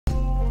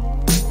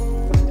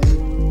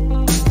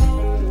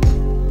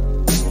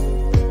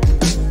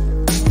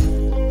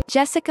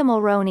Jessica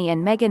Mulroney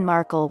and Meghan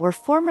Markle were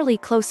formerly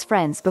close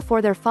friends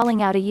before their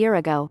falling out a year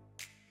ago.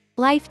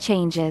 Life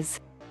changes.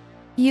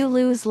 You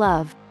lose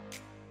love.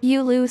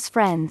 You lose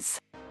friends.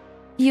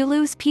 You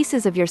lose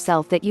pieces of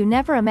yourself that you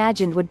never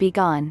imagined would be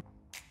gone.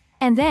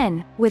 And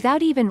then,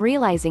 without even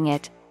realizing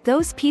it,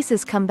 those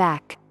pieces come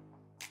back.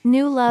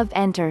 New love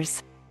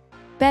enters.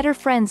 Better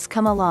friends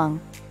come along.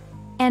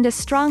 And a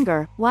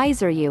stronger,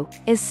 wiser you,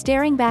 is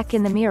staring back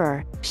in the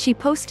mirror, she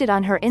posted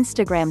on her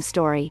Instagram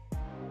story.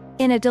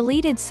 In a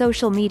deleted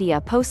social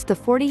media post, the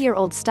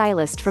 40-year-old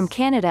stylist from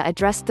Canada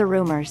addressed the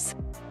rumors.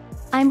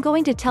 "I'm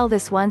going to tell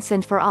this once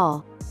and for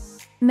all.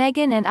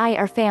 Meghan and I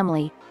are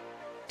family.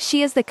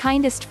 She is the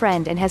kindest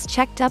friend and has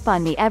checked up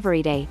on me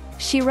every day,"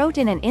 she wrote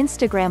in an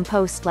Instagram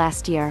post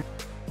last year.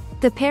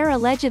 The pair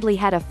allegedly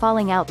had a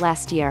falling out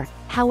last year,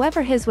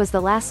 however his was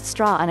the last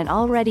straw on an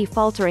already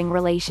faltering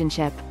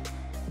relationship.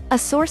 A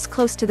source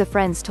close to the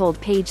friends told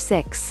Page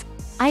 6,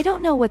 "I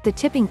don't know what the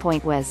tipping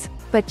point was,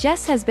 but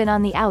Jess has been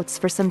on the outs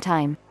for some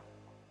time.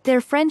 Their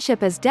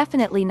friendship is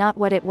definitely not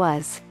what it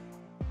was.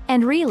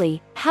 And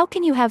really, how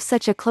can you have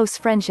such a close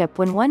friendship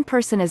when one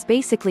person is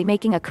basically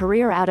making a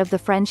career out of the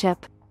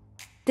friendship?"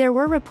 There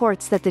were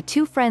reports that the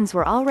two friends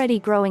were already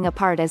growing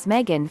apart as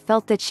Meghan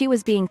felt that she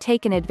was being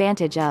taken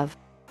advantage of.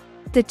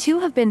 The two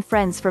have been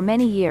friends for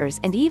many years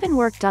and even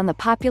worked on the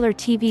popular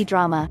TV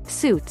drama,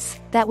 Suits,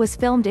 that was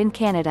filmed in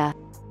Canada.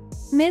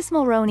 Ms.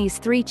 Mulroney's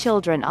 3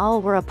 children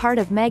all were a part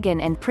of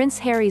Meghan and Prince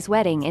Harry's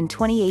wedding in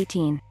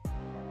 2018.